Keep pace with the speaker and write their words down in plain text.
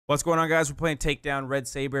What's going on, guys? We're playing Takedown, Red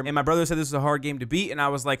Sabre, and my brother said this was a hard game to beat, and I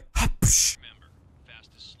was like, Hapsh! Remember, fast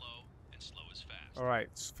is slow, and slow is fast. Alright,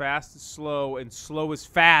 fast is slow, and slow is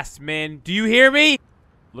fast, man. Do you hear me?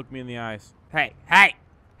 Look me in the eyes. Hey, hey,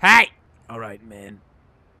 hey! Alright, man.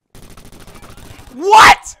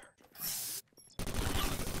 What?!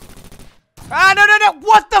 Ah, no!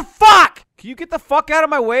 What the fuck?! Can you get the fuck out of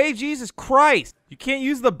my way? Jesus Christ. You can't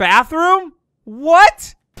use the bathroom?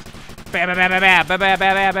 What?! Bam, bam, bam, bam, bam, bam,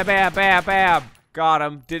 bam, bam, bam, bam, bam. Got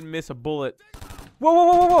him. Didn't miss a bullet.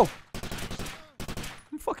 Whoa.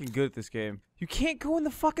 I'm fucking good at this game. You can't go in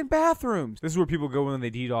the fucking bathrooms. This is where people go when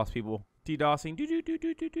they DDoS people. DDoSing.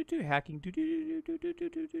 Hacking.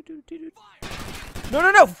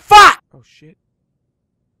 No. Fuck! Oh, shit.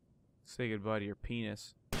 Say goodbye to your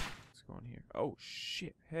penis. What's going here? Oh,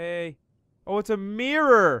 shit. Hey. Oh, it's a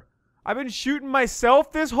mirror. I've been shooting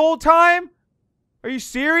myself this whole time? Are you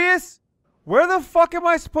serious? Where the fuck am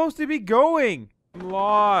I supposed to be going? I'm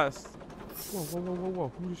lost.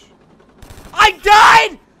 Whoa. I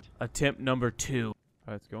died! Attempt number 2. Alright,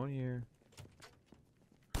 let's go in here.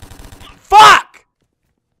 Fuck!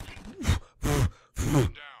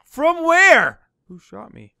 From where? Who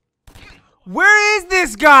shot me? Where is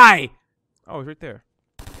this guy? Oh, he's right there.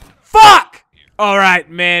 Fuck! Alright,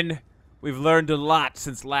 men. We've learned a lot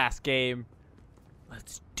since last game.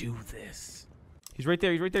 Let's do this. He's right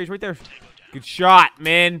there. Good shot,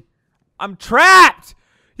 man. I'm trapped.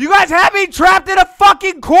 You guys have me trapped in a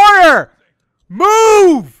fucking corner.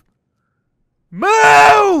 Move.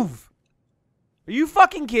 Are you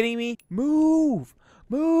fucking kidding me? Move.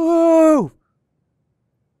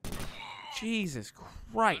 Jesus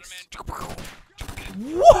Christ.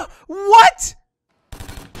 What?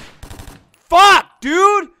 Fuck,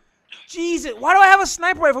 dude. Jesus. Why do I have a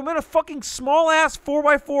sniper rifle? I'm in a fucking small-ass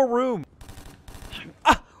 4x4 room.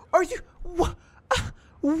 Are you...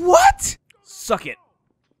 What? Suck it.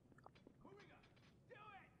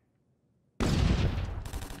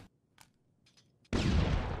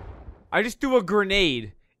 I just threw a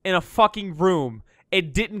grenade in a fucking room.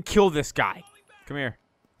 It didn't kill this guy. Come here.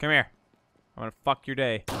 I'm gonna fuck your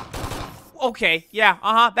day. Okay, yeah,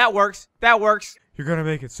 that works. You're gonna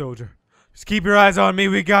make it, soldier. Just keep your eyes on me.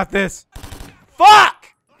 We got this. Fuck!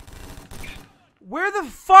 Where the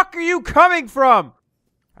fuck are you coming from?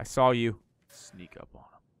 I saw you. Sneak up on him.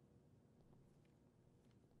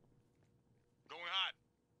 Going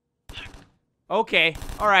hot. Okay.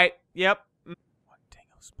 Alright. Yep. One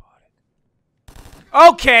tango spotted.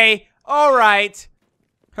 Okay. Alright.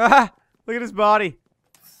 Haha. Look at his body.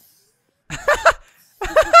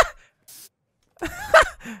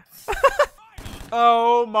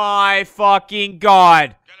 Oh my fucking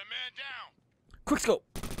god. Got a man down. Quick scope.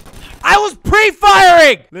 I was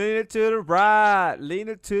pre-firing! Lean it to the right, lean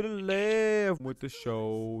it to the left with the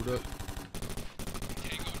shoulder.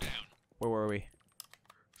 Tango down. Where were we?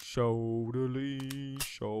 Shoulder lean.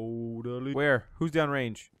 Where? Who's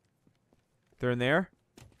downrange? They're in there?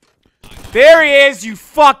 There he is, you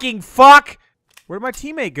fucking fuck! Where'd my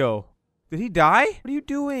teammate go? Did he die? What are you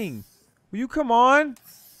doing? Will you come on?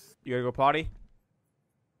 You gotta go potty?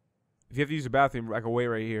 If you have to use the bathroom, I can wait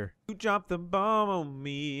right here. You dropped the bomb on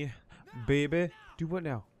me, baby. Do what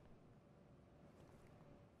now?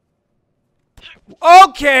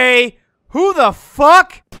 Okay! Who the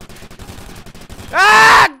fuck?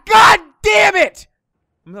 Ah! God damn it!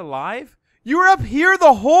 I'm alive? You were up here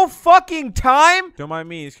the whole fucking time? Don't mind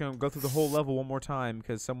me, just gonna go through the whole level one more time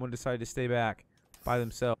because someone decided to stay back by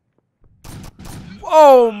themselves.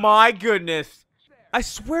 Oh my goodness. I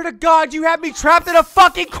swear to God, you have me trapped in a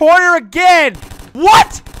fucking corner again!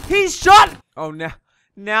 What?! He's shot! Oh,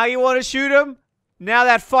 now you want to shoot him? Now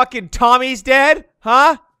that fucking Tommy's dead?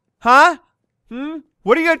 Huh? What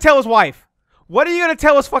are you gonna tell his wife? What are you gonna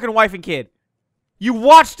tell his fucking wife and kid? You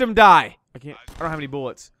watched him die! I don't have any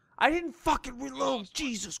bullets. I didn't fucking reload!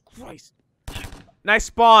 Jesus Christ! Nice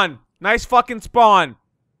spawn! Nice fucking spawn!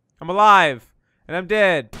 I'm alive. And I'm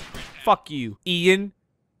dead. Fuck you, Ian.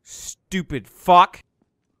 Stupid fuck.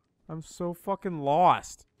 I'm so fucking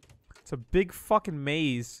lost. It's a big fucking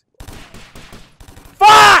maze.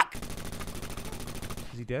 Fuck!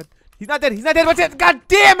 Is he dead? He's not dead. What's it? God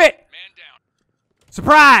damn it! Man down.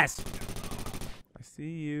 Surprise! I see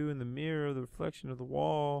you in the mirror of the reflection of the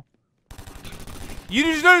wall.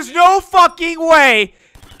 There's no fucking way!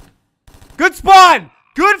 Good spawn!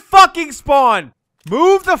 Good fucking spawn!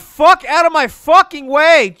 Move the fuck out of my fucking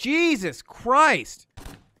way! Jesus Christ!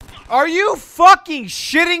 Are you fucking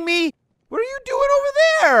shitting me? What are you doing over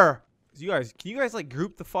there? Can you guys like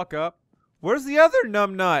group the fuck up? Where's the other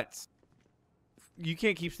numbnuts? You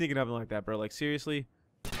can't keep sneaking up like that, bro. Like seriously.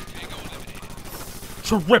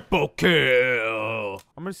 Triple kill.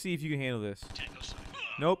 I'm gonna see if you can handle this.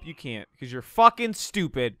 Nope, you can't, because you're fucking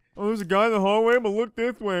stupid. Oh, there's a guy in the hallway. I'm gonna look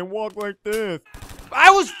this way and walk like this.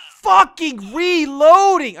 I was fucking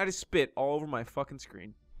reloading. I just spit all over my fucking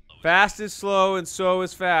screen. Fast is slow and slow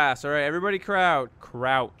is fast. All right, everybody crouch.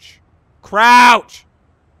 Crouch. Crouch!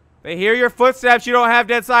 They hear your footsteps. You don't have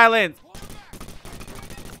dead silence.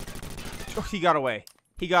 Oh, he got away.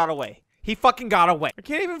 He got away. He fucking got away. I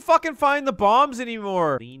can't even fucking find the bombs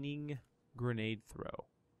anymore. Leaning grenade throw.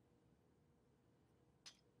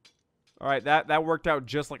 All right, that worked out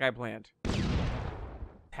just like I planned.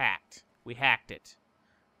 Hacked. We hacked it.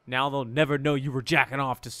 Now they'll never know you were jacking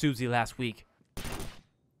off to Susie last week.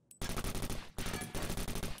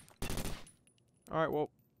 All right,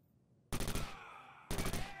 well.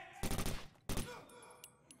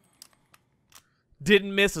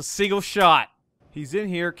 Didn't miss a single shot. He's in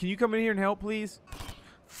here. Can you come in here and help, please?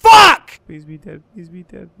 Fuck! Please be dead. Please be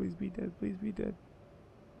dead. Please be dead. Please be dead.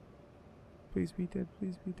 Please be dead.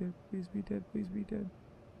 Please be dead. Please be dead. Please be dead.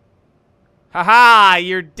 Haha!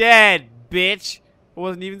 You're dead, bitch. I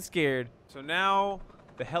wasn't even scared. So now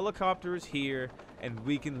the helicopter is here and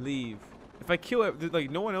we can leave. If I kill it,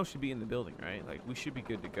 like, no one else should be in the building, right? Like, we should be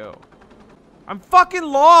good to go. I'm fucking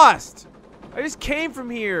lost! I just came from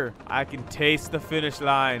here. I can taste the finish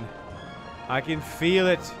line. I can feel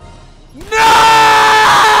it. No!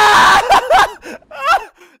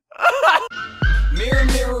 Mirror,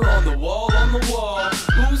 mirror on the wall,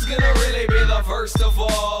 who's gonna really be the first of all?